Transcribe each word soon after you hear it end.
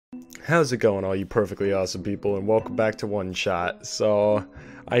How's it going, all you perfectly awesome people, and welcome back to OneShot. So,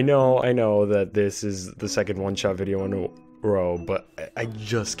 I know that this is the second OneShot video in a row, but I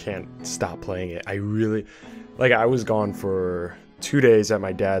just can't stop playing it. I really, I was gone for 2 days at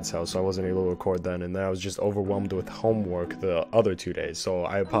my dad's house, so I wasn't able to record then, and then I was just overwhelmed with homework the other 2 days, so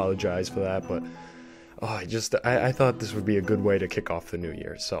I apologize for that, but I thought this would be a good way to kick off the new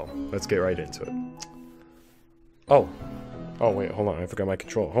year, so let's get right into it. Oh, wait, hold on, I forgot my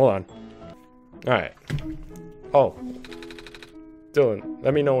control. Hold on. Alright. Oh. Dylan,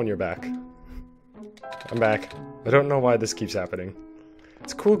 let me know when you're back. I'm back. I don't know why this keeps happening.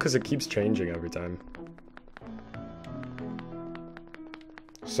 It's cool because it keeps changing every time.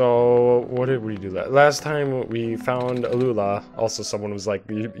 So, what did we do last time? We found Alula. Also, someone was like,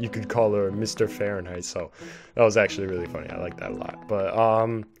 you could call her Mr. Fahrenheit, so that was actually really funny. I like that a lot.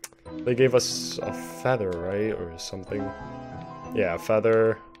 But, they gave us a feather, right? Or something. Yeah, a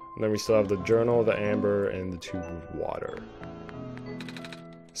feather. And then we still have the journal, the amber, and the tube of water.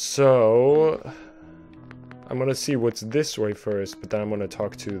 So, I'm gonna see what's this way first, but then I'm gonna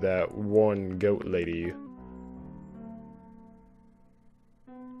talk to that one goat lady.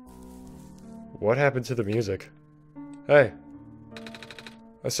 What happened to the music? Hey.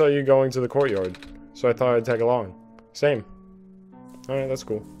 I saw you going to the courtyard, so I thought I'd tag along. Same. Alright, that's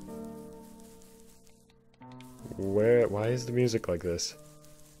cool. Why is the music like this?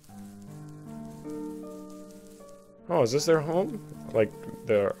 Oh, is this their home? Like,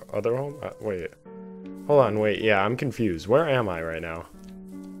 their other home? Wait. Hold on, wait, yeah, I'm confused. Where am I right now?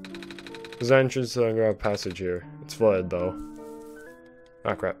 There's an entrance to the underground passage here. It's flooded, though.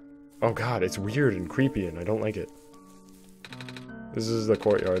 Ah, crap. Oh god, it's weird and creepy, and I don't like it. This is the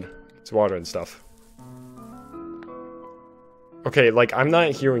courtyard. It's water and stuff. Okay, like, I'm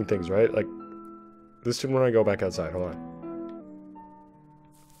not hearing things, right? Like, this time when I go back outside, hold on.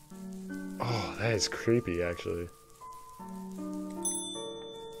 Oh, that is creepy, actually.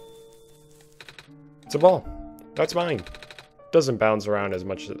 It's a ball. That's mine. Doesn't bounce around as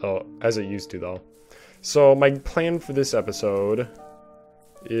much as it used to, though. So, my plan for this episode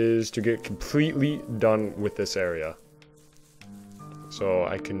is to get completely done with this area. So,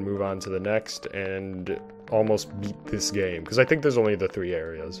 I can move on to the next and almost beat this game. Because I think there's only the 3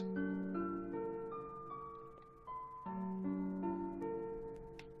 areas.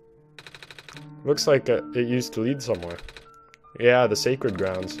 Looks like it used to lead somewhere. Yeah, the sacred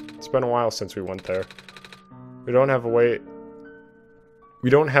grounds. It's been a while since we went there. We don't have a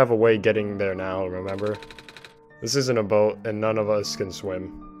way getting there now, remember? This isn't a boat, and none of us can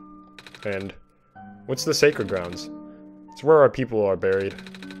swim. And what's the sacred grounds? It's where our people are buried.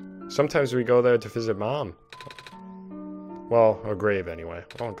 Sometimes we go there to visit Mom. Well, her grave anyway.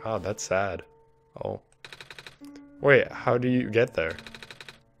 Oh god, that's sad. Oh. Wait, how do you get there?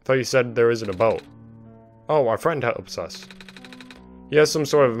 I thought you said there isn't a boat. Oh, our friend helps us. He has some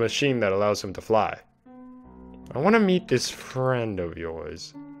sort of machine that allows him to fly. I want to meet this friend of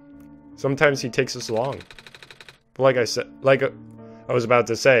yours. Sometimes he takes us along. But like I was about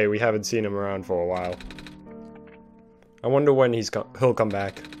to say, we haven't seen him around for a while. I wonder when he'll come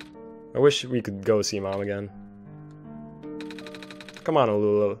back. I wish we could go see Mom again. Come on,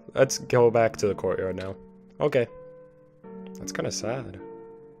 Alula. Let's go back to the courtyard now. Okay. That's kind of sad.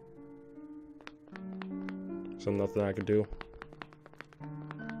 So nothing I could do.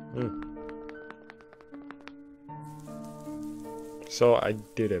 So I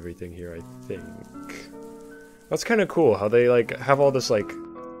did everything here, I think. That's kind of cool how they have all this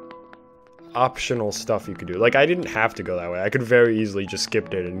optional stuff you could do. Like, I didn't have to go that way. I could very easily just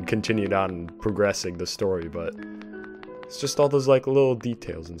skipped it and continued on progressing the story, but it's just all those little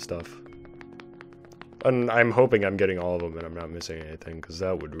details and stuff. And I'm hoping I'm getting all of them and I'm not missing anything, because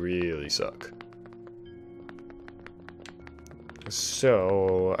that would really suck.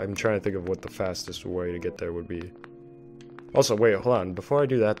 So, I'm trying to think of what the fastest way to get there would be. Also, wait, hold on. Before I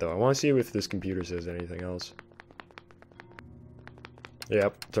do that, though, I want to see if this computer says anything else.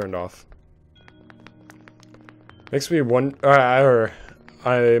 Yep, turned off. Makes me wonder,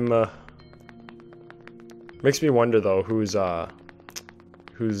 makes me wonder, though, who's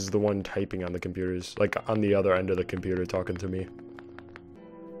the one typing on the computers, like, on the other end of the computer talking to me.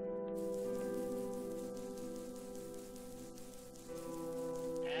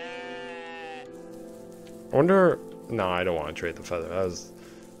 I wonder... No, I don't want to trade the feather. I was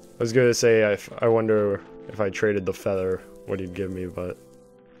gonna say, I wonder if I traded the feather, what he'd give me, but...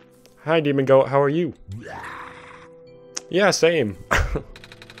 Hi, Demon Goat, how are you? Yeah, same.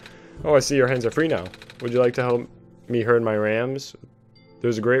 Oh, I see your hands are free now. Would you like to help me herd my rams?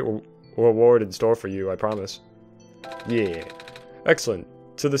 There's a great reward in store for you, I promise. Yeah. Excellent.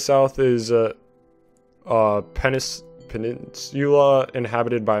 to the south is peninsula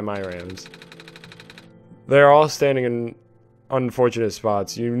inhabited by my rams. They're all standing in unfortunate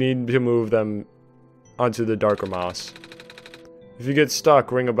spots. You need to move them onto the darker moss. If you get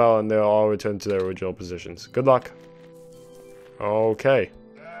stuck, ring a bell and they'll all return to their original positions. Good luck. Okay.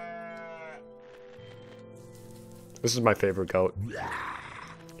 This is my favorite goat.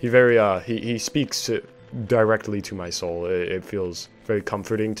 He speaks directly to my soul. It feels very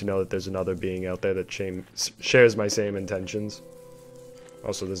comforting to know that there's another being out there that shares my same intentions.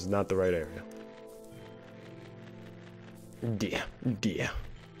 Also, this is not the right area.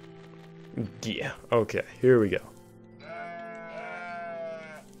 Yeah. Okay, here we go.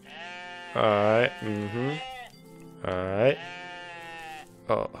 Alright, Alright.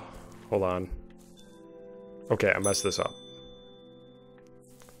 Oh, hold on. Okay, I messed this up.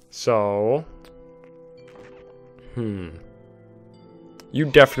 So... You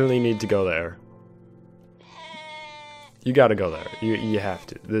definitely need to go there. You gotta go there. You have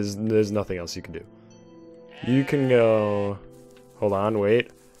to. There's nothing else you can do. You can go... Hold on,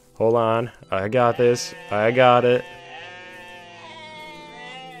 wait. Hold on. I got this. I got it.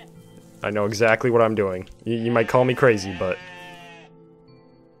 I know exactly what I'm doing. You might call me crazy, but...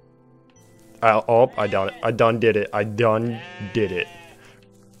 I done it. I done did it.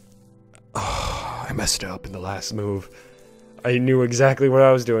 Oh, I messed up in the last move. I knew exactly what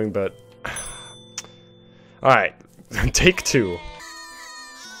I was doing, but... Alright. Take 2. Did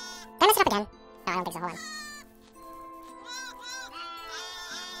I mess it up again? No, I don't think so.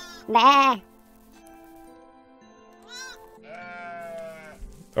 Hold on.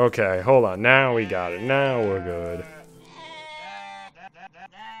 Okay, hold on. Now we got it. Now we're good.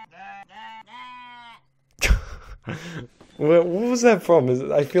 What was that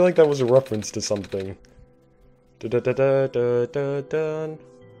from? I feel like that was a reference to something.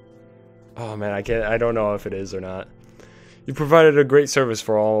 Oh man, I don't know if it is or not. You provided a great service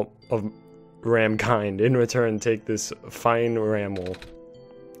for all of ram kind. In return, take this fine ram wool.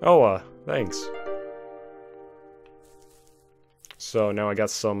 Oh, thanks. So now I got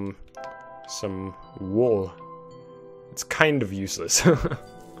some wool. It's kind of useless.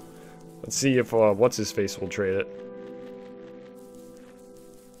 Let's see if what's his face will trade it.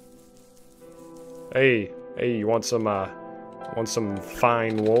 Hey, you want some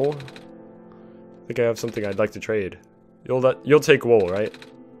fine wool? I think I have something I'd like to trade. You'll take wool, right?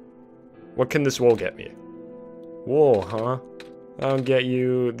 What can this wool get me? Wool, huh? I'll get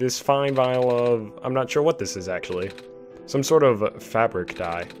you this fine vial of... I'm not sure what this is, actually. Some sort of fabric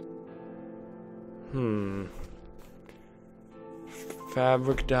dye.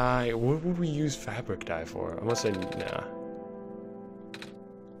 Fabric dye. What would we use fabric dye for? I'm gonna say nah.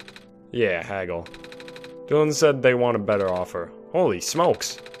 Yeah, haggle. Dylan said they want a better offer. Holy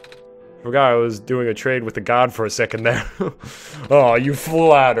smokes. Forgot I was doing a trade with the god for a second there. Oh, you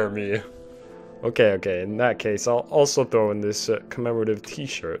flatter me. Okay, in that case, I'll also throw in this commemorative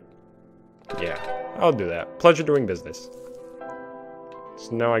t-shirt. Yeah, I'll do that. Pleasure doing business.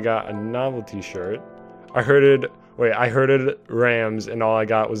 So now I got a novelty shirt. I herded rams and all I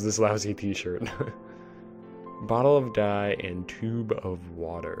got was this lousy t-shirt. Bottle of dye and tube of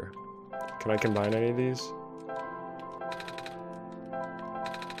water. Can I combine any of these?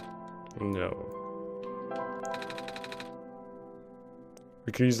 No.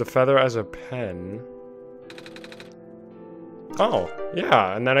 We could use the feather as a pen. Oh,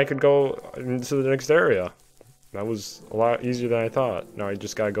 yeah, and then I could go into the next area. That was a lot easier than I thought. Now I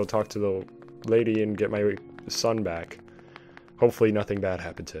just gotta go talk to the lady and get my son back. Hopefully nothing bad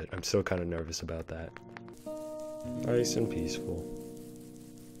happened to it. I'm still kind of nervous about that. Nice and peaceful.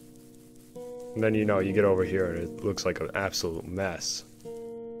 And then, you know, you get over here and it looks like an absolute mess.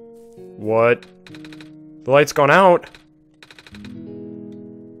 What? The light's gone out!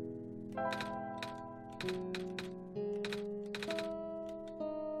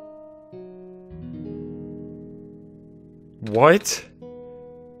 What?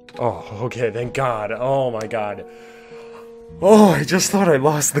 Oh, okay, thank God. Oh my God. Oh, I just thought I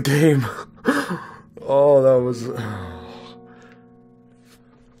lost the game. Oh, that was...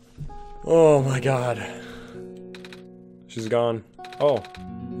 Oh my God. She's gone. Oh,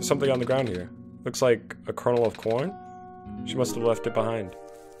 there's something on the ground here. Looks like a kernel of corn. She must have left it behind.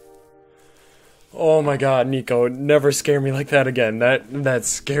 Oh my God, Niko, never scare me like that again. That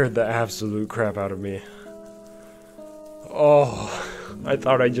scared the absolute crap out of me. Oh, I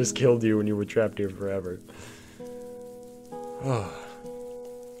thought I just killed you and you were trapped here forever. Oh.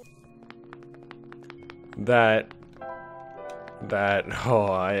 Oh,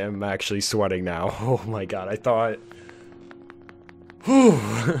 I am actually sweating now. Oh my God, I thought...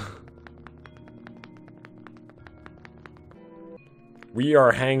 Whew. We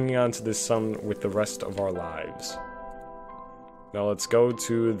are hanging on to this sun with the rest of our lives. Now let's go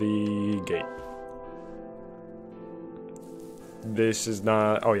to the gate. This is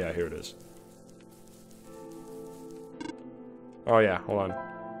not... Oh yeah, here it is. Oh yeah, hold on.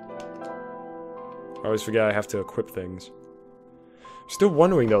 I always forget I have to equip things. Still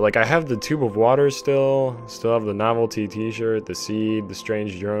wondering though, like I have the tube of water still have the novelty t-shirt, the seed, the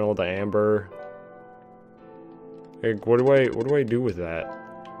strange journal, the amber. Like, what do I do with that?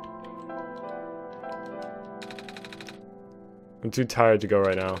 I'm too tired to go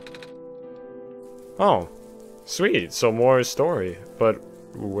right now. Oh, sweet. So more story, but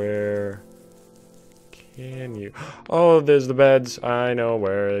where can you? Oh, there's the beds. I know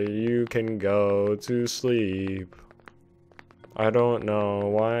where you can go to sleep. I don't know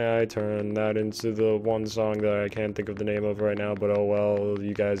why I turned that into the one song that I can't think of the name of right now, but oh well,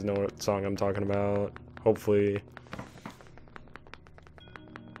 you guys know what song I'm talking about. Hopefully.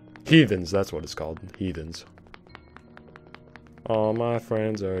 Heathens, that's what it's called. Heathens. All my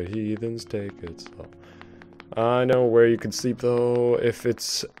friends are heathens, take it slow. I know where you can sleep though, if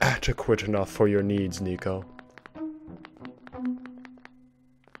it's adequate enough for your needs, Niko.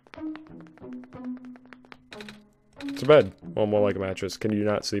 It's a bed. Well, more like a mattress. Can you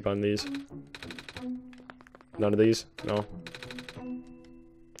not sleep on these? None of these? No?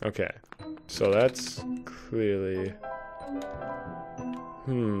 Okay. So that's clearly...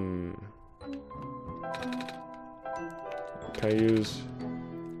 Can I use...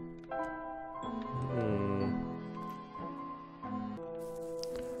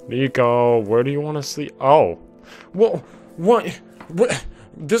 Niko, where do you want to sleep? Oh. Whoa. What?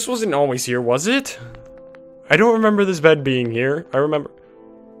 This wasn't always here, was it? I don't remember this bed being here. I remember...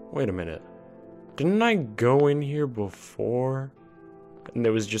 Wait a minute. Didn't I go in here before? And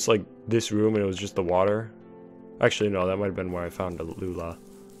it was just like this room and it was just the water? Actually, no, that might have been where I found the Lula.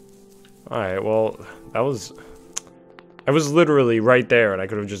 Alright, well, that was... I was literally right there and I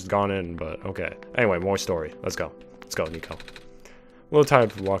could have just gone in, but okay. Anyway, more story. Let's go. Let's go, Niko. A little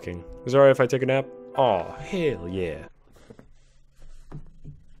tired from walking. Is it alright if I take a nap? Oh, hell yeah.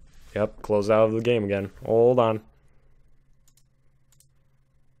 Yep, closed out of the game again. Hold on.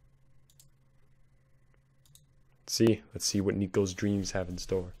 Let's see what Niko's dreams have in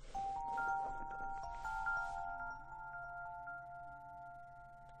store.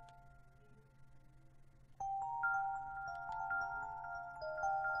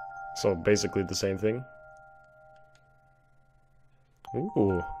 So basically the same thing.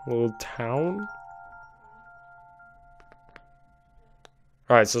 Ooh, little town.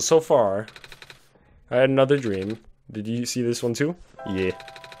 Alright, so far, I had another dream. Did you see this one too? Yeah.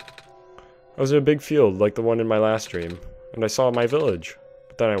 I was in a big field like the one in my last dream, and I saw my village.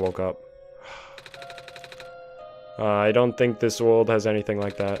 But then I woke up. I don't think this world has anything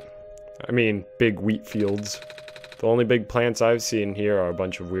like that. I mean, big wheat fields. The only big plants I've seen here are a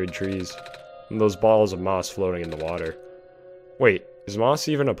bunch of weird trees. And those balls of moss floating in the water. Wait, is moss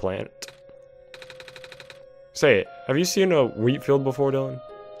even a plant? Say, have you seen a wheat field before, Dylan?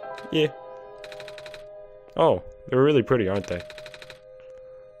 Yeah. Oh, they're really pretty, aren't they?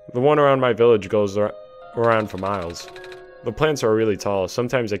 The one around my village goes around for miles. The plants are really tall.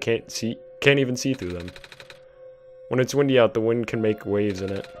 Sometimes I can't even see through them. When it's windy out, the wind can make waves in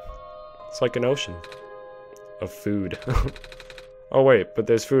it. It's like an ocean of food. Oh wait, but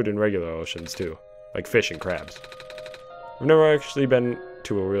there's food in regular oceans too, like fish and crabs. I've never actually been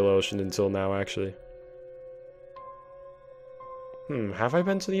to a real ocean until now, actually. Have I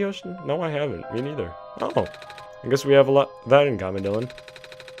been to the ocean? No, I haven't. Me neither. Oh, I guess we have a lot of that in common, Dylan.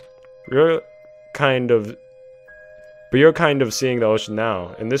 You're kind of seeing the ocean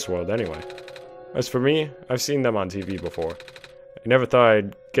now, in this world anyway. As for me, I've seen them on TV before. I never thought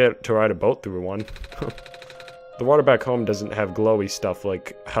I'd get to ride a boat through one. The water back home doesn't have glowy stuff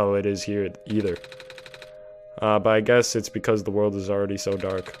like how it is here either. But I guess it's because the world is already so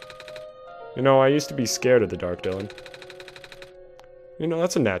dark. You know, I used to be scared of the dark, Dylan. You know,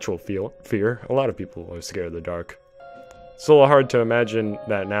 that's a natural fear. A lot of people are scared of the dark. It's a little hard to imagine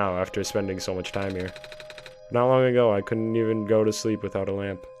that now after spending so much time here. Not long ago, I couldn't even go to sleep without a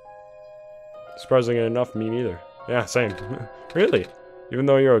lamp. Surprisingly enough, me neither. Yeah, same. Really? Even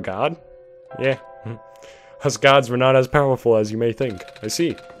though you're a god? Yeah. Us gods were not as powerful as you may think. I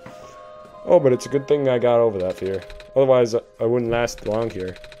see. Oh, but it's a good thing I got over that fear. Otherwise, I wouldn't last long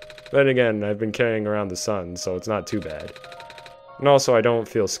here. Then again, I've been carrying around the sun, so it's not too bad. And also, I don't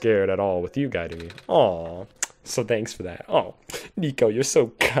feel scared at all with you guiding me. Aww. So thanks for that. Oh, Niko, you're so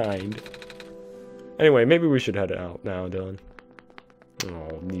kind. Anyway, maybe we should head out now, Dylan.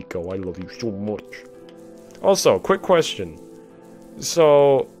 Oh, Niko, I love you so much. Also, quick question.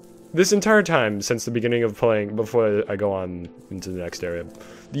 So, this entire time, since the beginning of playing, before I go on into the next area,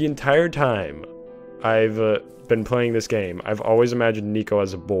 the entire time I've been playing this game, I've always imagined Niko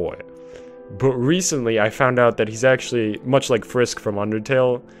as a boy. But recently, I found out that he's actually, much like Frisk from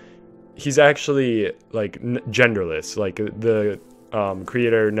Undertale, he's actually, like, genderless. Like, the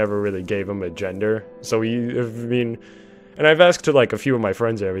creator never really gave him a gender. So, and I've asked to, like, a few of my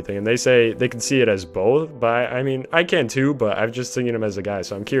friends and everything, and they say they can see it as both, but I mean, I can too, but I've just seen him as a guy,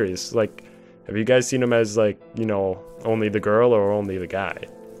 so I'm curious. Like, have you guys seen him as, like, you know, only the girl or only the guy?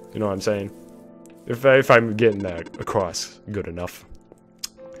 You know what I'm saying? If I'm getting that across good enough.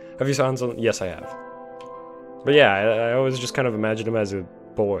 Have you seen something? Yes, I have. But yeah, I always just kind of imagined him as a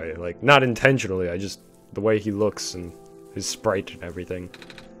boy. Like, not intentionally, the way he looks and his sprite and everything.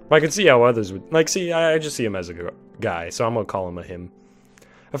 But I can see how others would, like, see, I just see him as a guy, so I'm gonna call him a him.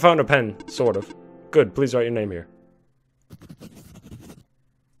 I found a pen, sort of. Good, please write your name here.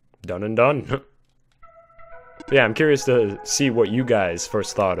 Done and done. Yeah, I'm curious to see what you guys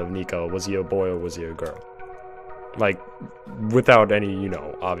first thought of Niko. Was he a boy or was he a girl? Like, without any, you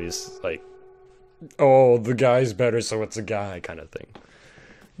know, obvious, like, oh, the guy's better, so it's a guy kind of thing.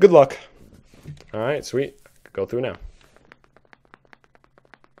 Good luck. Alright, sweet. Go through now.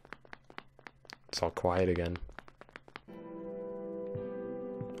 It's all quiet again.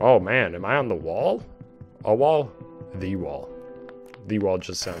 Oh man, am I on the wall? A wall? The wall. The wall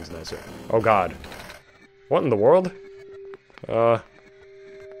just sounds nicer. Oh god. What in the world? So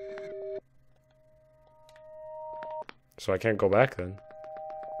I can't go back then.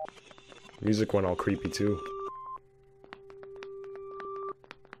 Music went all creepy too.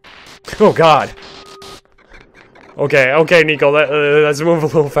 Oh god! Okay, okay, Niko, let's move a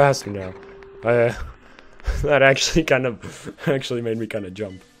little faster now. That actually actually made me kind of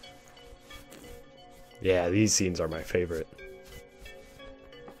jump. Yeah, these scenes are my favorite.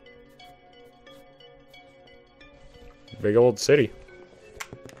 Big old city.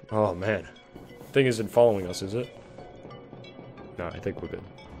 Oh man. Thing isn't following us, is it? No, I think we're good.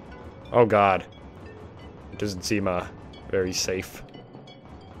 Oh god. It doesn't seem very safe.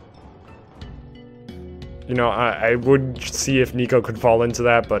 You know, I would see if Niko could fall into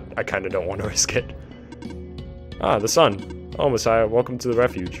that, but I kind of don't want to risk it. Ah, the sun. Oh, Messiah, welcome to the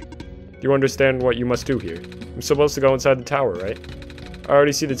refuge. You understand what you must do here. I'm supposed to go inside the tower, right? I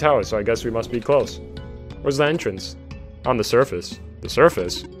already see the tower, so I guess we must be close. Where's the entrance? On the surface. The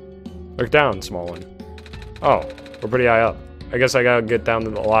surface? Look down, small one. Oh, we're pretty high up. I guess I gotta get down to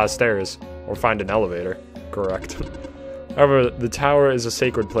the last stairs, or find an elevator. Correct. However, the tower is a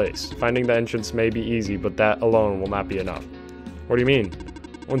sacred place. Finding the entrance may be easy, but that alone will not be enough. What do you mean?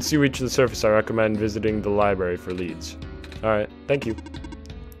 Once you reach the surface, I recommend visiting the library for leads. Alright, thank you.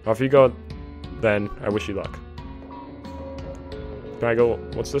 Off you go, then. I wish you luck. Can I go?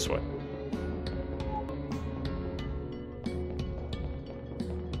 What's this way?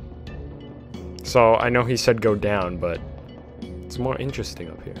 So, I know he said go down, but it's more interesting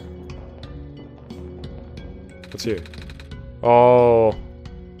up here. What's here? Oh,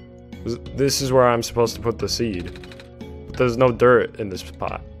 this is where I'm supposed to put the seed. But there's no dirt in this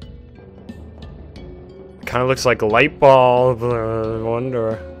spot. It kind of looks like a light bulb. I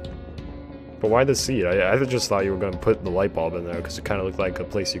wonder. But why the seed? I just thought you were going to put the light bulb in there because it kind of looked like a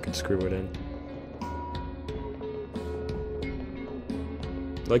place you could screw it in.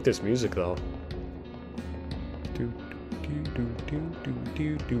 I like this music though.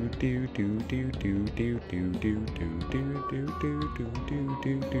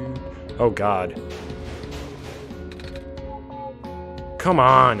 Oh god. Come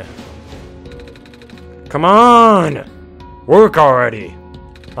on. Come on! Work already!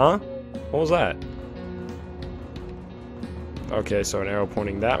 Huh? What was that? Okay, so an arrow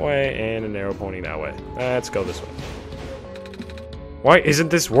pointing that way and an arrow pointing that way. Let's go this way. Why isn't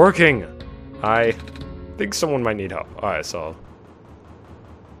this working? I think someone might need help. Alright, so...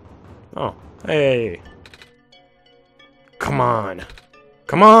 Oh, hey! Come on!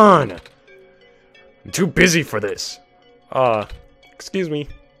 Come on! I'm too busy for this! Excuse me.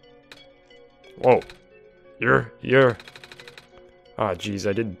 Whoa. You're... Ah, jeez,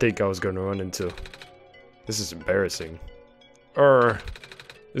 I didn't think I was gonna run into... This is embarrassing.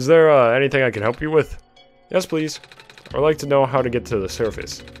 Is there, anything I can help you with? Yes, please. I'd like to know how to get to the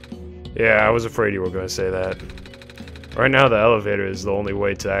surface. Yeah, I was afraid you were gonna say that. Right now, the elevator is the only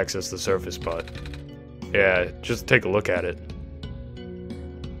way to access the surface, but... Yeah, just take a look at it.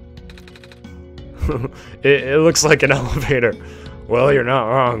 It looks like an elevator. Well, you're not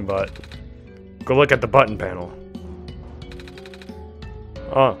wrong, but... Go look at the button panel.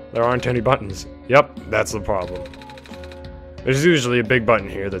 Oh, there aren't any buttons. Yep, that's the problem. There's usually a big button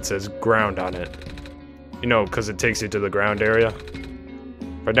here that says ground on it. You know, because it takes you to the ground area.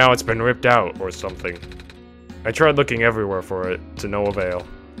 But now it's been ripped out or something. I tried looking everywhere for it, to no avail.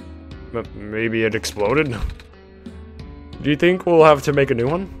 Maybe it exploded? Do you think we'll have to make a new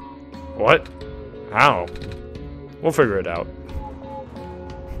one? What? How? We'll figure it out.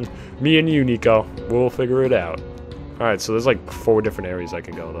 Me and you, Niko. We'll figure it out. Alright, so there's like 4 different areas I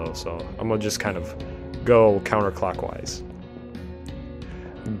can go, though, so I'm gonna just kind of go counterclockwise.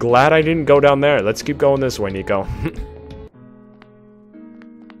 Glad I didn't go down there. Let's keep going this way, Niko.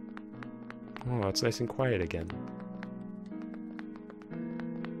 Oh, it's nice and quiet again.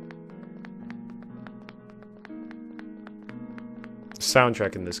 The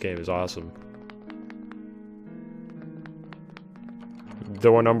soundtrack in this game is awesome.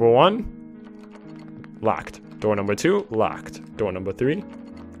 Door number 1, locked. Door number 2, locked. Door number 3,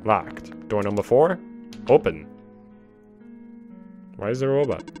 locked. Door number 4, open. Why is there a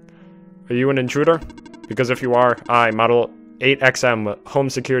robot? Are you an intruder? Because if you are, I, model 8XM,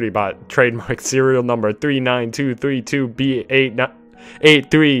 home security bot, trademark serial number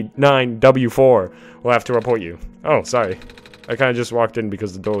 39232B839W4, will have to report you. Oh, sorry. I kind of just walked in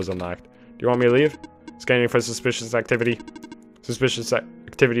because the door was unlocked. Do you want me to leave? Scanning for suspicious activity. Suspicious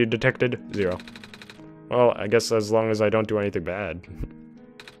activity detected. 0. Well, I guess as long as I don't do anything bad.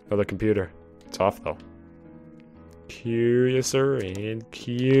 Oh, the computer. It's off, though. Curiouser and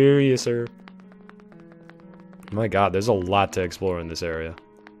curiouser. My god, there's a lot to explore in this area.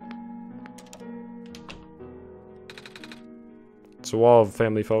 It's a wall of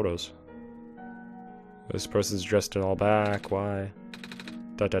family photos. This person's dressed in all black. Why?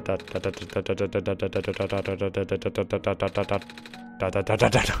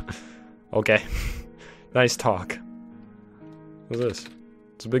 Okay. Nice talk. What's this?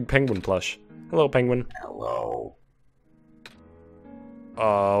 It's a big penguin plush. Hello, penguin. Hello.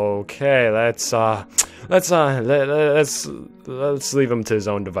 Okay, let's leave him to his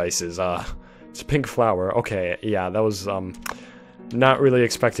own devices. It's a pink flower. Okay, yeah, that was not really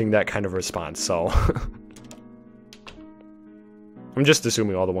expecting that kind of response, so I'm just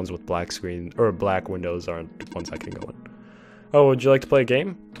assuming all the ones with black screen or black windows aren't the ones I can go in. Oh, would you like to play a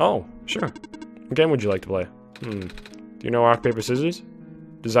game? Oh, sure. What game would you like to play? Do you know rock, paper, scissors?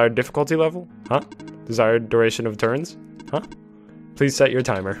 Desired difficulty level? Huh? Desired duration of turns? Huh? Please set your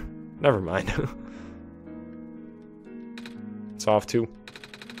timer. Never mind. It's off too.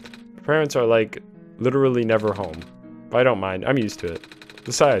 Parents are like literally never home. But I don't mind. I'm used to it.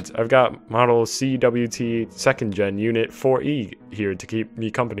 Besides, I've got model CWT 2nd Gen Unit 4E here to keep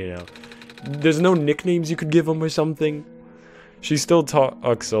me company now. There's no nicknames you could give them or something? She still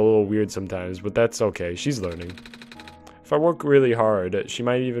talks a little weird sometimes, but that's okay. She's learning. If I work really hard, she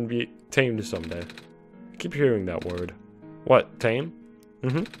might even be tamed someday. I keep hearing that word. What, tame?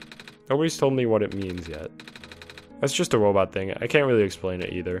 Nobody's told me what it means yet. That's just a robot thing. I can't really explain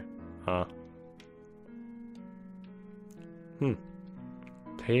it either. Huh.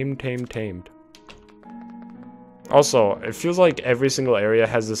 Tamed. Also, it feels like every single area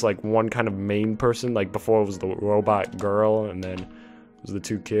has this like one kind of main person. Like before it was the robot girl, and then it was the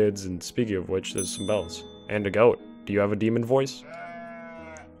 2 kids. And speaking of which, there's some bells. And a goat. Do you have a demon voice?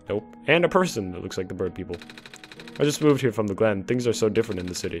 Nope. And a person that looks like the bird people. I just moved here from the Glen. Things are so different in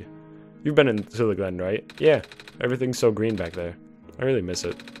the city. You've been into the Glen, right? Yeah. Everything's so green back there. I really miss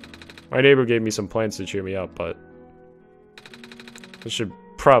it. My neighbor gave me some plants to cheer me up, but I should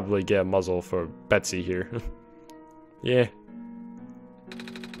probably get a muzzle for Betsy here. Yeah.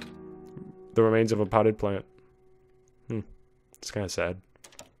 The remains of a potted plant. It's kind of sad.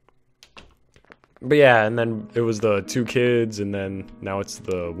 But yeah, and then it was the 2 kids, and then now it's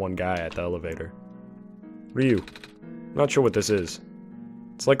the 1 guy at the elevator. Ryu. I'm not sure what this is.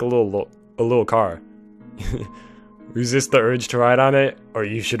 It's like a little car. Resist the urge to ride on it, or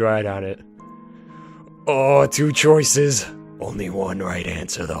you should ride on it. Oh, 2 choices. Only 1 right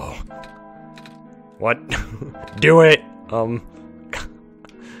answer, though. What? Do it!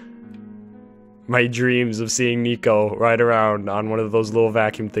 My dreams of seeing Niko ride around on one of those little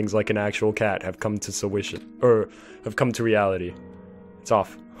vacuum things like an actual cat have come to fruition, or have come to reality. It's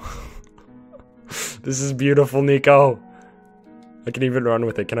off. This is beautiful, Niko. I can even run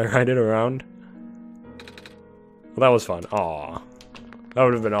with it. Can I ride it around? Well, that was fun. Aw. That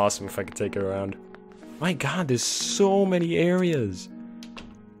would have been awesome if I could take it around. My god, there's so many areas.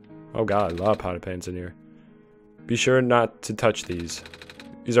 Oh god, a lot of potted plants in here. Be sure not to touch these.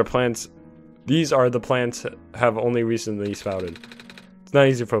 These are plants. These are the plants that have only recently sprouted. It's not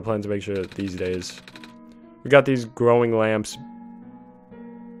easy for a plant to make sure these days. We got these growing lamps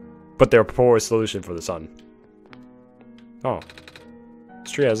but they're a poor solution for the sun. Oh.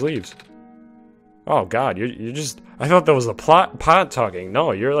 This tree has leaves. Oh god, you're just... I thought that was a pot talking.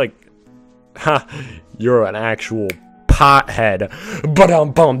 No, you're like... Ha! You're an actual pothead.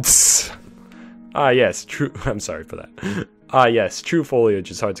 Ba-dum-bumps! Ah yes, true... I'm sorry for that. Ah yes, true foliage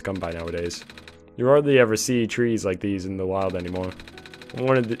is hard to come by nowadays. You hardly ever see trees like these in the wild anymore.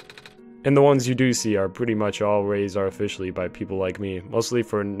 And the ones you do see are pretty much all raised artificially by people like me, mostly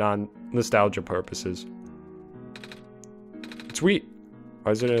for non-nostalgia purposes. It's wheat.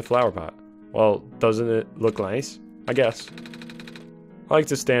 Why is it in a flower pot? Well, doesn't it look nice? I guess. I like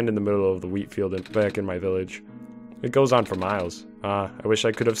to stand in the middle of the wheat field back in my village. It goes on for miles. I wish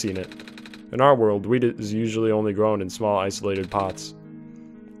I could have seen it. In our world, wheat is usually only grown in small isolated pots.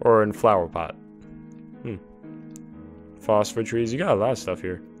 Or in flower pot. Phosphor trees, you got a lot of stuff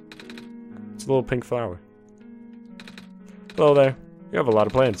here. It's a little pink flower. Hello there. You have a lot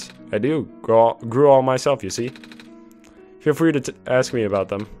of plants. I do. Grew all myself, you see. Feel free to ask me about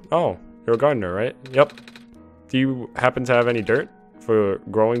them. Oh, you're a gardener, right? Yep. Do you happen to have any dirt? For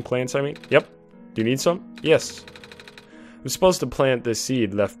growing plants, I mean? Yep. Do you need some? Yes. I'm supposed to plant this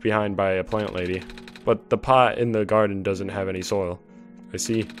seed left behind by a plant lady, but the pot in the garden doesn't have any soil. I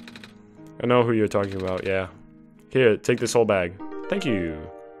see. I know who you're talking about, yeah. Here, take this whole bag. Thank you.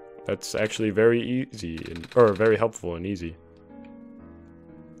 That's actually very easy, or very helpful and easy.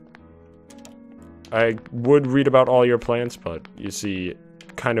 I would read about all your plants, but you see,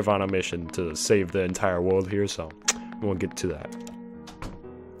 kind of on a mission to save the entire world here, so we won't get to that.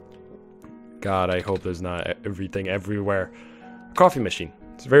 God, I hope there's not everything everywhere. Coffee machine.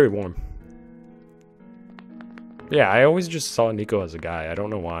 It's very warm. Yeah, I always just saw Niko as a guy. I don't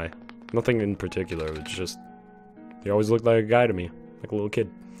know why. Nothing in particular. It's just... he always looked like a guy to me. Like a little kid.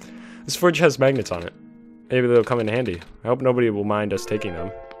 This fridge has magnets on it. Maybe they'll come in handy. I hope nobody will mind us taking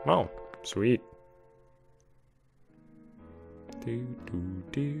them. Oh, sweet. Hey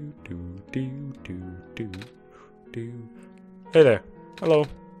there. Hello.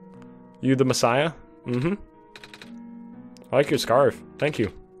 You the Messiah? Mm-hmm. I like your scarf. Thank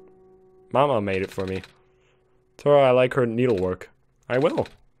you. Mama made it for me. Tell her I like her needlework. I will.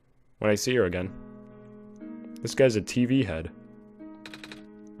 When I see her again. This guy's a TV head.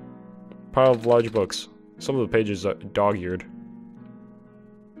 Pile of large books. Some of the pages are dog-eared.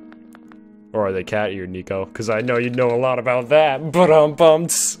 Or are they cat-eared, Niko? Because I know you know a lot about that. But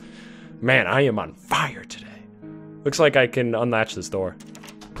man, I am on fire today. Looks like I can unlatch this door.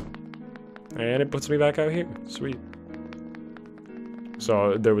 And it puts me back out here. Sweet.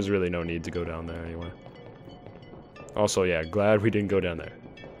 So there was really no need to go down there anyway. Also, yeah, glad we didn't go down there.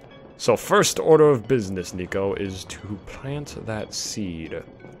 So first order of business, Niko, is to plant that seed.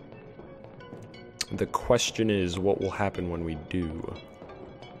 The question is, what will happen when we do?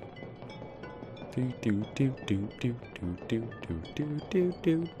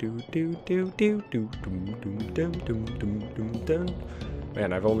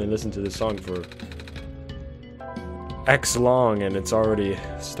 Man, I've only listened to this song for X long and it's already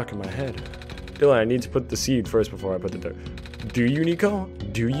stuck in my head. Dylan, I need to put the seed first before I put the dirt. Do you, Niko?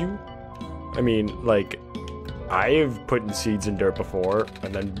 Do you? I mean, like, I've put seeds in dirt before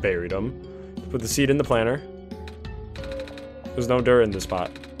and then buried them. Put the seed in the planter. There's no dirt in this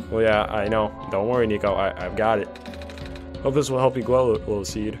spot. Well, yeah, I know. Don't worry, Niko. I've got it. Hope this will help you grow, little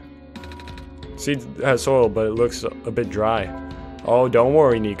seed. Seed has soil, but it looks a bit dry. Oh, don't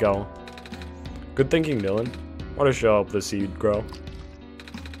worry, Niko. Good thinking, Dylan. What a show help the seed grow.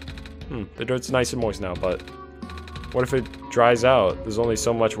 The dirt's nice and moist now, but what if it dries out? There's only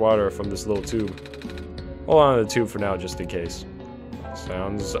so much water from this little tube. Hold on to the tube for now, just in case.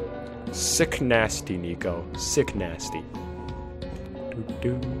 Sounds sick nasty, Niko. Sick nasty.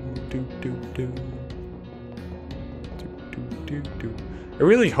 I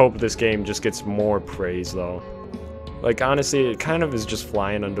really hope this game just gets more praise, though. Like, honestly, it kind of is just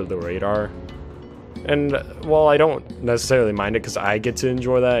flying under the radar. And, well, I don't necessarily mind it because I get to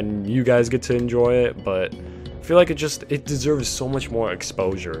enjoy that and you guys get to enjoy it, but I feel like it deserves so much more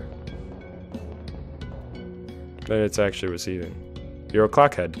exposure than it's actually receiving. You're a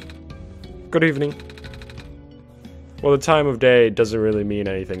clockhead. Good evening. Well, the time of day doesn't really mean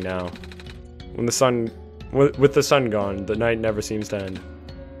anything now. When the sun, with the sun gone, the night never seems to end.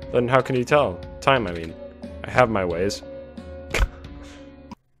 Then how can you tell? Time, I mean. I have my ways.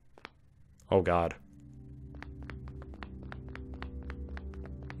 Oh god.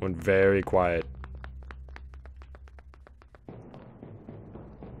 Went very quiet.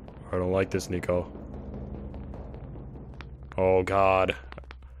 I don't like this, Niko. Oh god.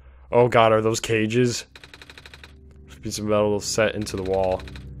 Oh god, are those cages? Piece of metal set into the wall.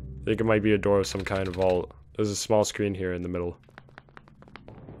 I think it might be a door of some kind of vault. There's a small screen here in the middle.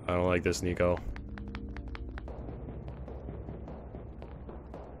 I don't like this, Niko.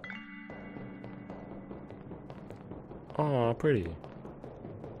 Aw, pretty.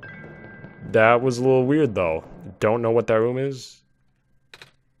 That was a little weird, though. Don't know what that room is?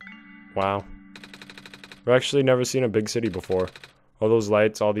 Wow. I've actually never seen a big city before. All those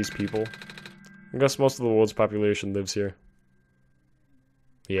lights, all these people. I guess most of the world's population lives here.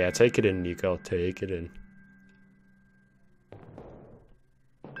 Yeah, take it in, Niko. Take it in.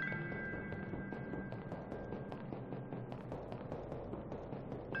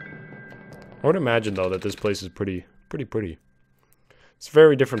 I would imagine, though, that this place is pretty pretty. It's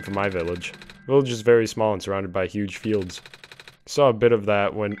very different from my village. The village is very small and surrounded by huge fields. I saw a bit of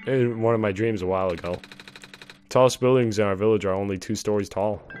that when in one of my dreams a while ago. The tallest buildings in our village are only 2 stories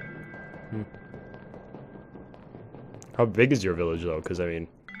tall. How big is your village, though? Because, I mean,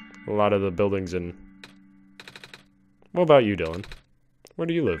 a lot of the buildings in... What about you, Dylan? Where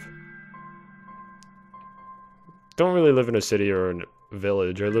do you live? Don't really live in a city or a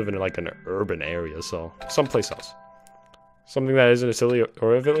village. I live in, like, an urban area, so... someplace else. Something that isn't a city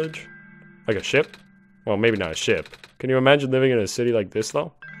or a village? Like a ship? Well, maybe not a ship. Can you imagine living in a city like this,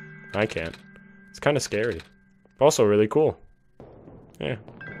 though? I can't. It's kind of scary. But also really cool. Yeah.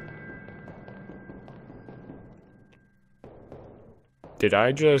 Did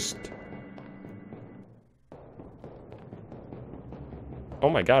I just... Oh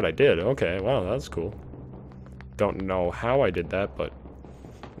my god, I did. Okay, wow, that's cool. Don't know how I did that, but...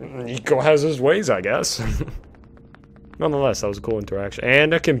 Niko has his ways, I guess. Nonetheless, that was a cool interaction.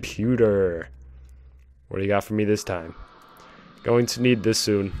 And a computer. What do you got for me this time? Going to need this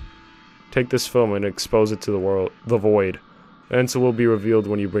soon. Take this film and expose it to the void. The answer will be revealed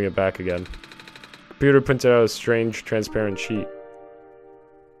when you bring it back again. Computer printed out a strange, transparent sheet.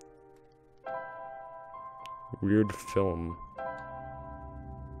 Weird film.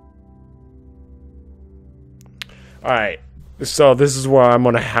 Alright, so this is where I'm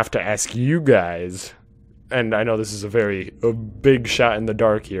gonna have to ask you guys. And I know this is a big shot in the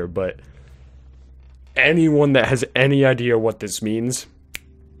dark here, but anyone that has any idea what this means,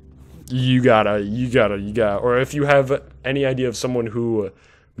 you gotta, or if you have any idea of someone who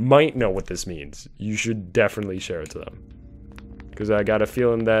might know what this means, you should definitely share it to them. Because I got a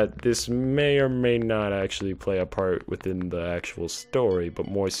feeling that this may or may not actually play a part within the actual story, but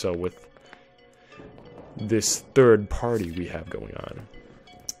more so with this third party we have going on.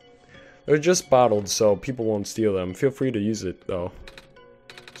 They're just bottled, so people won't steal them. Feel free to use it, though.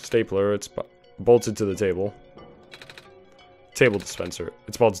 Stapler, it's bolted to the table. Table dispenser,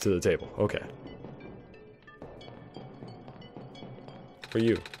 it's bolted to the table. Okay. For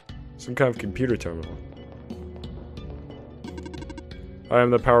you. Some kind of computer terminal. I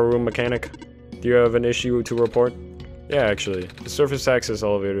am the power room mechanic. Do you have an issue to report? Yeah, actually. The surface access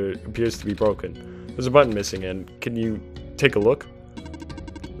elevator appears to be broken. There's a button missing, and can you take a look?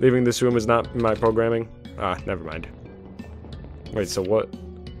 Leaving this room is not my programming. Ah, never mind. Wait, so what?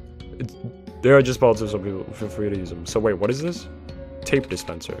 There are just bolts, so people feel free to use them. So wait, what is this? Tape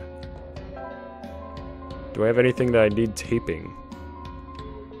dispenser. Do I have anything that I need taping?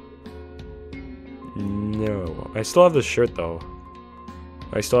 No. I still have the shirt, though.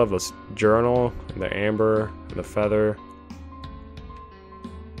 I still have this journal, and the amber, and the feather.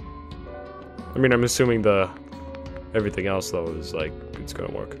 I mean, I'm assuming everything else, though, is like, it's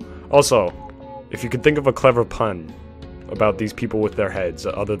gonna work. Also, if you could think of a clever pun about these people with their heads,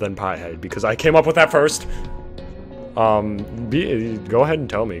 other than pie head, because I came up with that first, go ahead and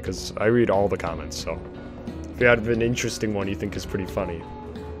tell me, because I read all the comments, so if you have an interesting one you think is pretty funny.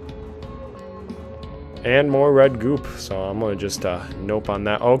 And more red goop, so I'm gonna just nope on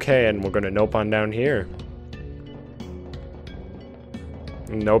that. Okay, and we're gonna nope on down here.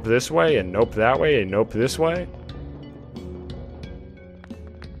 Nope this way, and nope that way, and nope this way.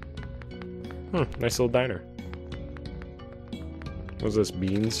 Nice little diner. What's this,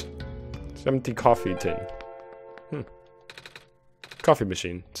 beans? It's an empty coffee tin. Coffee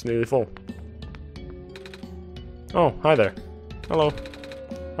machine, it's nearly full. Oh, hi there. Hello.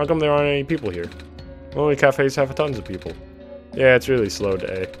 How come there aren't any people here? Only cafes have tons of people. Yeah, it's really slow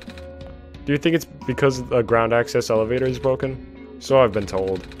today. Do you think it's because the ground access elevator is broken? So I've been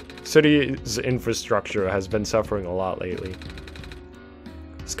told. City's infrastructure has been suffering a lot lately.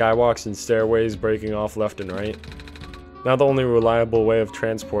 Skywalks and stairways breaking off left and right. Now the only reliable way of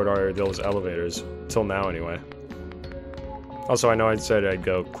transport are those elevators. Till now, anyway. Also, I know I said I'd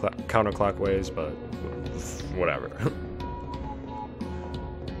go counterclockwise, but whatever.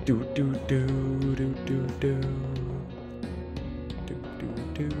 do do do do do do do do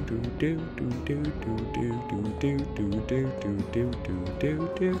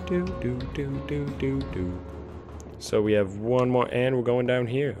So we have one more, and we're going down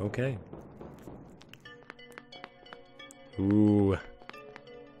here. Okay. Ooh.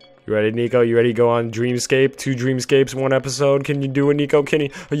 You ready, Niko? You ready to go on Dreamscape? 2 Dreamscapes, 1 episode. Can you do it, Niko? Can you?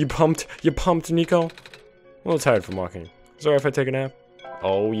 Are you pumped? You pumped, Niko? I'm a little tired from walking. Is it alright if I take a nap?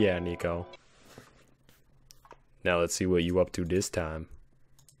 Oh yeah, Niko. Now let's see what you up to this time.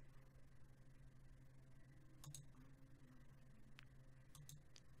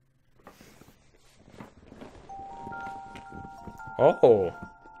 Oh.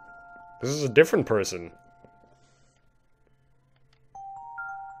 This is a different person.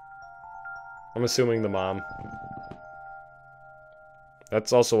 I'm assuming the mom.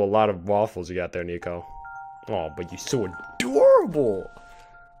 That's also a lot of waffles you got there, Niko. Oh, but you're so adorable!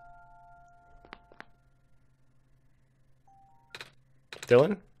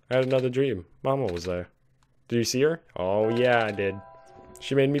 Dylan? I had another dream. Mama was there. Did you see her? Oh, yeah, I did.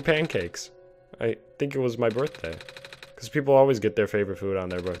 She made me pancakes. I think it was my birthday. Because people always get their favorite food on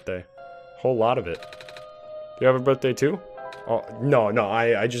their birthday. Whole lot of it. Do you have a birthday too? Oh, no,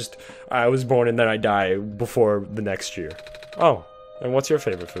 I was born and then I die before the next year. Oh, and what's your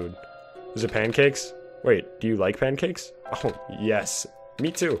favorite food? Is it pancakes? Wait, do you like pancakes? Oh, yes.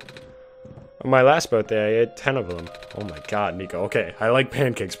 Me too. On my last birthday, I ate 10 of them. Oh my god, Niko. Okay, I like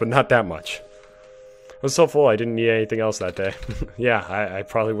pancakes, but not that much. I was so full I didn't eat anything else that day. Yeah, I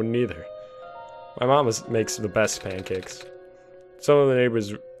probably wouldn't either. My mom makes the best pancakes. Some of the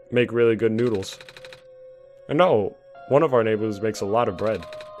neighbors make really good noodles. I know, one of our neighbors makes a lot of bread.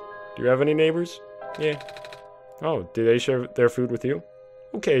 Do you have any neighbors? Yeah. Oh, do they share their food with you?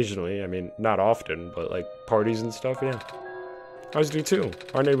 Occasionally, I mean, not often, but like parties and stuff, yeah. Ours do too.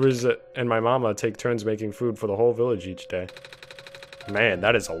 Our neighbors and my mama take turns making food for the whole village each day. Man,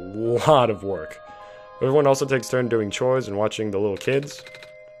 that is a lot of work. Everyone also takes turn doing chores and watching the little kids.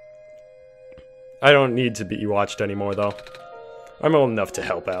 I don't need to be watched anymore, though. I'm old enough to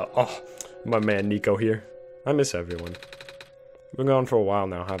help out. Oh, my man Niko here. I miss everyone. I've been gone for a while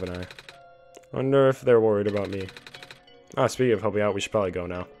now, haven't I? Wonder if they're worried about me. Ah, speaking of helping out, we should probably go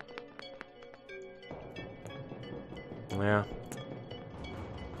now. Yeah.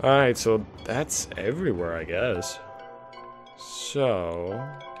 Alright, so that's everywhere, I guess. So...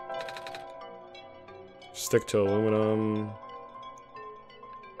 stick to aluminum.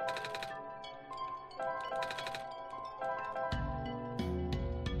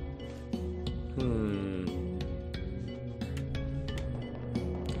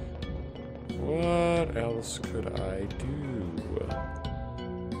 What else could I do?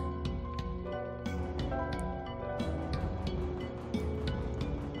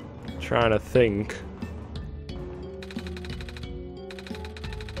 Trying to think.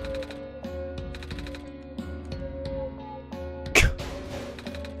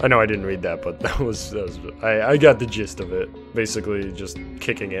 I know I didn't read that, but that was I got the gist of it. Basically, just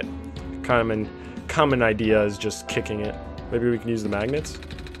kicking it. Common idea is just kicking it. Maybe we can use the magnets?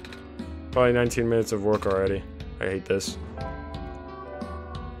 Probably 19 minutes of work already. I hate this.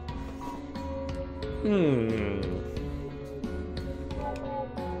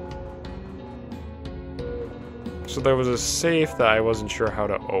 So there was a safe that I wasn't sure how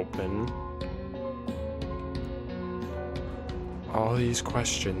to open. All these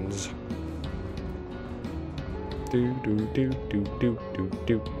questions. Do do do do do do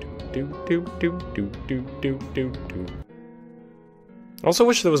do do do do do do do do. I also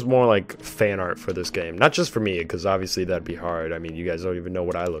wish there was more, like, fan art for this game. Not just for me, because obviously that'd be hard. I mean, you guys don't even know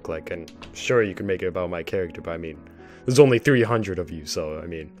what I look like, and sure, you can make it about my character, but I mean, there's only 300 of you, so, I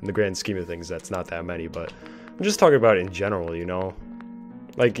mean, in the grand scheme of things, that's not that many, but I'm just talking about it in general, you know?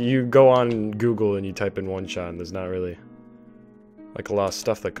 Like, you go on Google and you type in OneShot, and there's not really, like, a lot of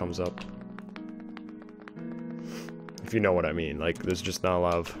stuff that comes up. If you know what I mean. Like, there's just not a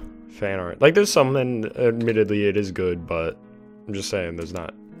lot of fan art. Like, there's some, and admittedly it is good, but I'm just saying there's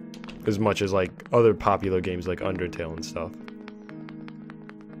not as much as, like, other popular games like Undertale and stuff.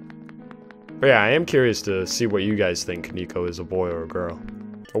 But yeah, I am curious to see what you guys think Niko is a boy or a girl.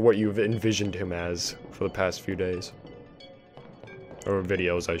 Or what you've envisioned him as for the past few days. Or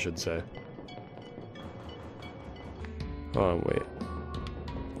videos, I should say. Oh, wait.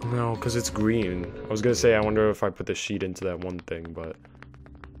 No, because it's green. I was gonna say, I wonder if I put the sheet into that one thing, but...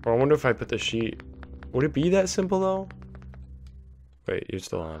 Or I wonder if I put the sheet... Would it be that simple, though? Wait, you're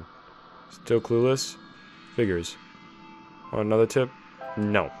still on. Still clueless? Figures. Oh, another tip?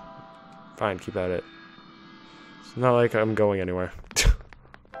 No. Fine, keep at it. It's not like I'm going anywhere.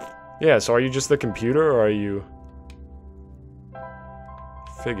 Yeah, so are you just the computer, or are you...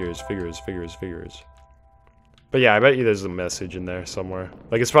 Figures, figures, figures, figures. But yeah, I bet you there's a message in there somewhere.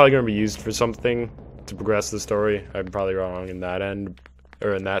 Like, it's probably going to be used for something to progress the story. I'm probably wrong in that end,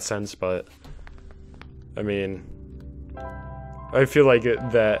 or in that sense, but I mean, I feel like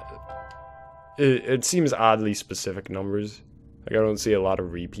it seems oddly specific numbers. Like, I don't see a lot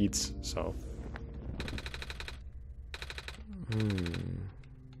of repeats, so.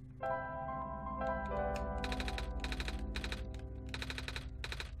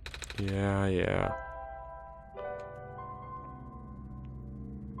 Yeah, yeah.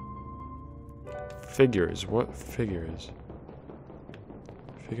 Figures, what figures?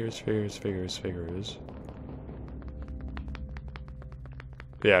 Figures, figures, figures, figures.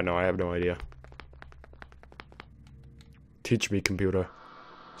 Yeah, no, I have no idea. Teach me, computer.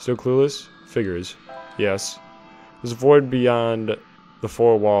 Still clueless? Figures. Yes. There's a void beyond the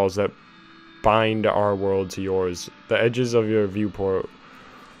four walls that bind our world to yours. The edges of your viewport,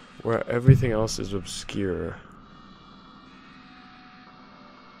 where everything else is obscure.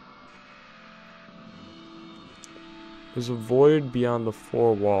 There's a void beyond the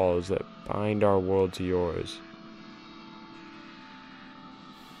four walls that bind our world to yours.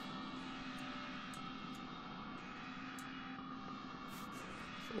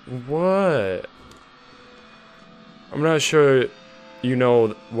 What? I'm not sure you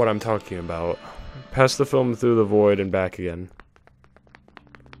know what I'm talking about. Pass the film through the void and back again.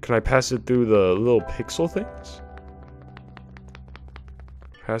 Can I pass it through the little pixel things?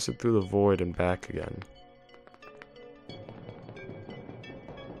 Pass it through the void and back again.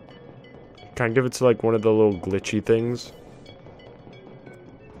 Can I give it to like one of the little glitchy things?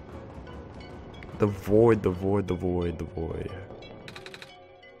 The void, the void, the void, the void.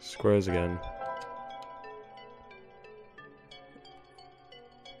 Squares again.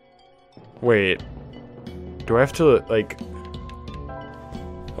 Wait. Do I have to, like...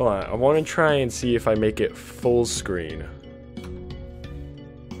 Hold on, I want to try and see if I make it full screen.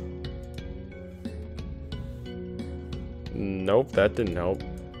 Nope, that didn't help.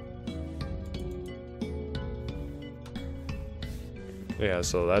 Yeah,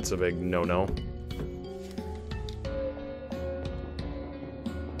 so that's a big no-no.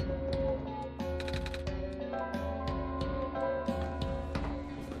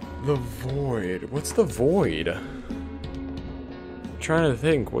 The void. What's the void? I'm trying to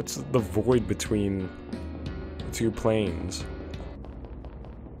think. What's the void between the two planes?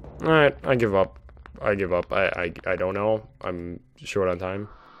 Alright, I give up. I give up. I don't know. I'm short on time.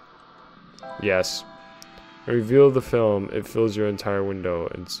 Yes. Reveal the film. It fills your entire window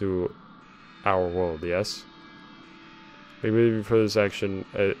into our world. Yes? Maybe for this action.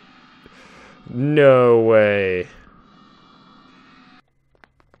 No way.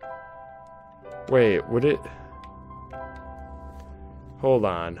 Wait, would it? Hold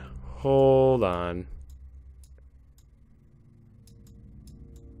on. Hold on.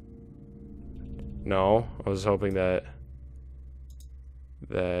 No, I was hoping that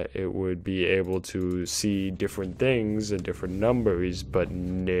it would be able to see different things and different numbers, but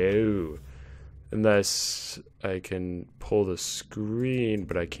no. Unless I can pull the screen,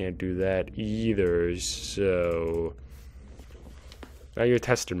 but I can't do that either, so... Now you're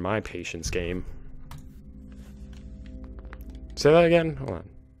testing my patience, game. Say that again? Hold on.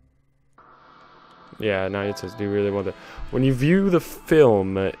 Yeah, now it says, do you really want to... When you view the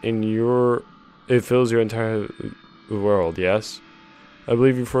film in your... It fills your entire world, yes? I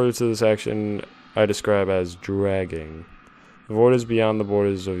believe you refer to this action I describe as dragging. The void is beyond the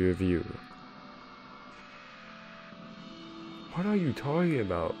borders of your view. What are you talking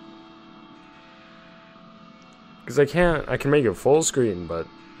about? Because I can make it full screen, but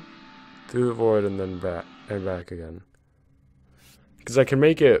through the void and then back and back again. Because I can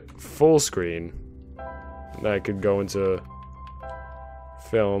make it full screen. And I could go into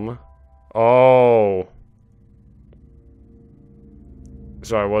film. Oh.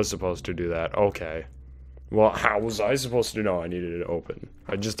 So I was supposed to do that. Okay. Well, how was I supposed to know I needed it open?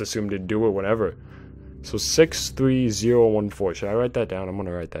 I just assumed it'd do it whenever. So 63014. Should I write that down? I'm going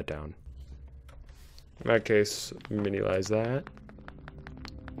to write that down. In that case, minimize that.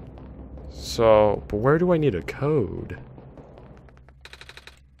 So, but where do I need a code?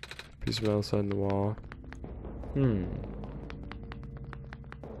 Piece of metal inside the wall.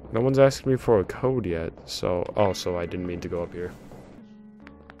 No one's asked me for a code yet, so... Oh, so I didn't mean to go up here.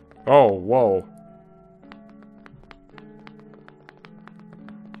 Oh, whoa.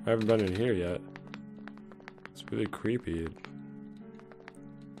 I haven't been in here yet. It's really creepy.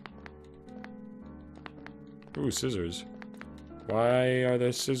 Ooh, scissors. Why are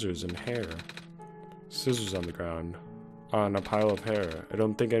there scissors and hair? Scissors on the ground. on a pile of hair. I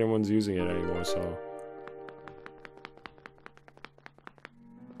don't think anyone's using it anymore, so.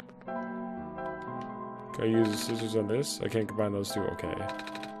 Can I use the scissors on this? I can't combine those two. Okay.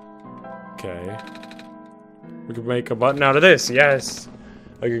 Okay. We can make a button out of this. Yes!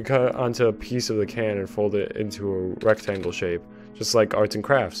 I can cut onto a piece of the can and fold it into a rectangle shape, just like arts and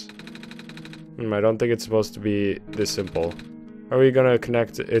crafts. I don't think it's supposed to be this simple. How are we gonna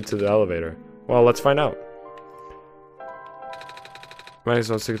connect it to the elevator? Well, let's find out. Might as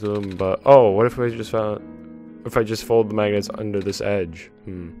well stick to them, but oh, what if I just fold the magnets under this edge?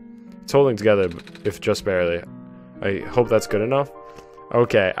 It's holding together, if just barely. I hope that's good enough.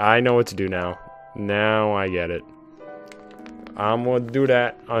 Okay, I know what to do now. Now I get it. I'm gonna do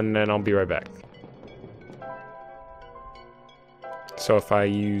that, and then I'll be right back. So if I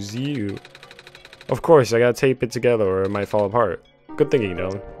use you... Of course, I gotta tape it together or it might fall apart. Good thinking,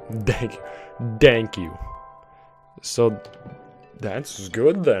 Dylan. Thank you. So, that's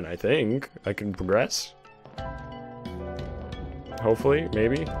good then, I think. I can progress. Hopefully,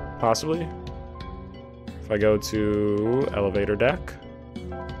 maybe, possibly. If I go to elevator deck,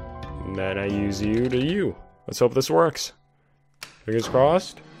 and then I use you to you. Let's hope this works. Fingers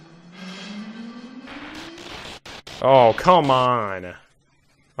crossed. Oh, come on.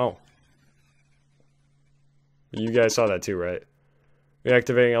 Oh. You guys saw that too, right?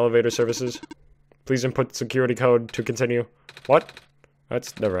 Reactivating elevator services. Please input security code to continue. What?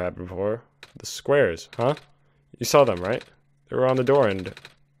 That's never happened before. The squares, huh? You saw them, right? They were on the door and...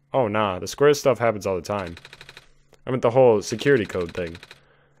 Oh, nah. The square stuff happens all the time. I meant the whole security code thing.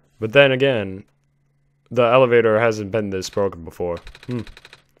 But then again, the elevator hasn't been this broken before.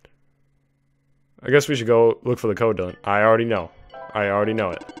 I guess we should go look for the code, Dylan. I already know. I already know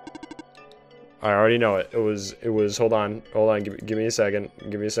it. I already know it. It was, hold on, give me a second.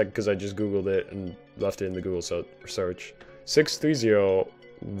 Give me a second, because I just Googled it and left it in the Google search.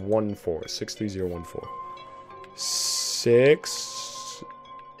 63014. 63014.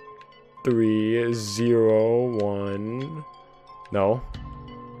 6301. No.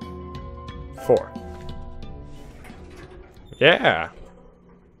 4. Yeah.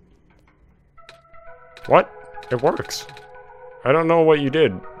 What? It works. I don't know what you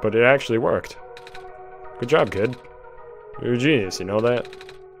did, but it actually worked. Good job, kid. You're a genius, you know that?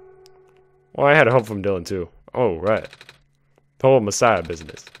 Well, I had help from Dylan, too. Oh, right. The whole Messiah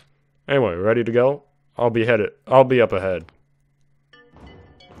business. Anyway, ready to go? I'll be up ahead.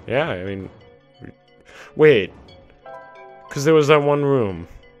 Yeah, I mean... Wait. Because there was that one room.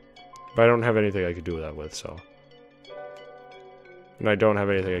 But I don't have anything I could do that with, so... And I don't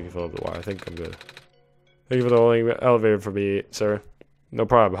have anything I can fill up the water. I think I'm good. Thank you for the holding elevator for me, sir. No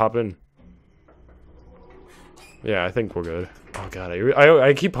problem. Hop in. Yeah, I think we're good. Oh god,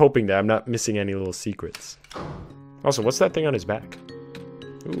 I keep hoping that I'm not missing any little secrets. Also, what's that thing on his back?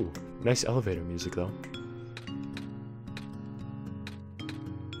 Ooh, nice elevator music though.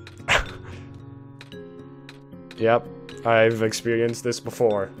 Yep, I've experienced this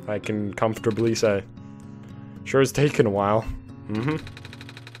before. I can comfortably say. Sure has taken a while.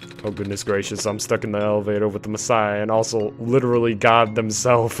 Oh goodness gracious, I'm stuck in the elevator with the Messiah and also literally God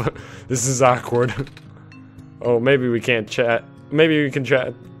themselves. This is awkward. Oh, maybe we can't chat. Maybe we can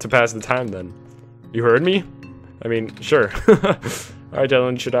chat to pass the time then. You heard me? I mean, sure. Alright,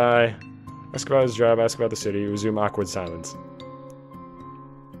 Dylan, should I ask about his job, ask about the city, resume awkward silence?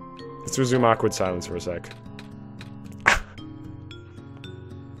 Let's resume awkward silence for a sec.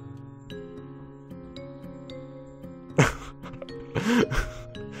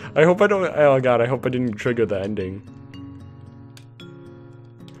 I hope I don't. Oh god, I hope I didn't trigger the ending.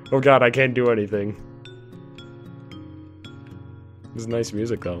 Oh god, I can't do anything. This is nice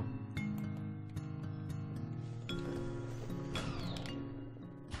music though.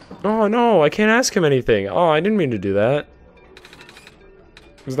 Oh no, I can't ask him anything. Oh, I didn't mean to do that.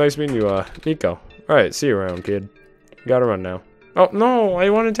 It was nice meeting you, Niko. Alright, see you around, kid. Gotta run now. Oh no, I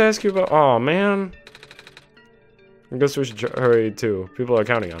wanted to ask you about. Oh man. I guess we should hurry too. People are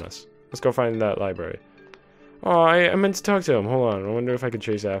counting on us. Let's go find that library. Oh, I meant to talk to him. Hold on. I wonder if I could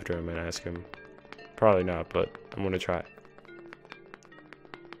chase after him and ask him. Probably not, but I'm gonna try.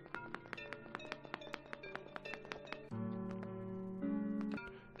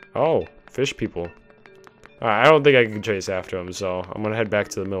 Oh, fish people. I don't think I can chase after him, so I'm gonna head back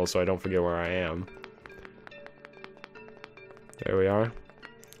to the mill so I don't forget where I am. There we are.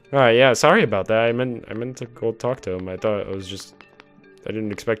 Alright, yeah, sorry about that. I meant to go talk to him. I thought it was just... I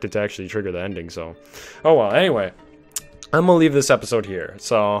didn't expect it to actually trigger the ending, so... Oh well, anyway. I'm gonna leave this episode here.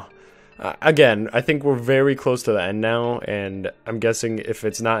 So, Again, I think we're very close to the end now, and I'm guessing if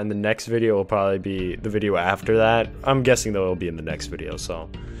it's not in the next video, it'll probably be the video after that. I'm guessing though it'll be in the next video, so.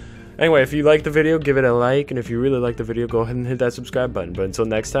 Anyway, if you like the video, give it a like, and if you really like the video, go ahead and hit that subscribe button. But until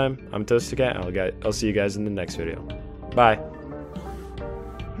next time, I'm ToasterCat, I'll see you guys in the next video. Bye.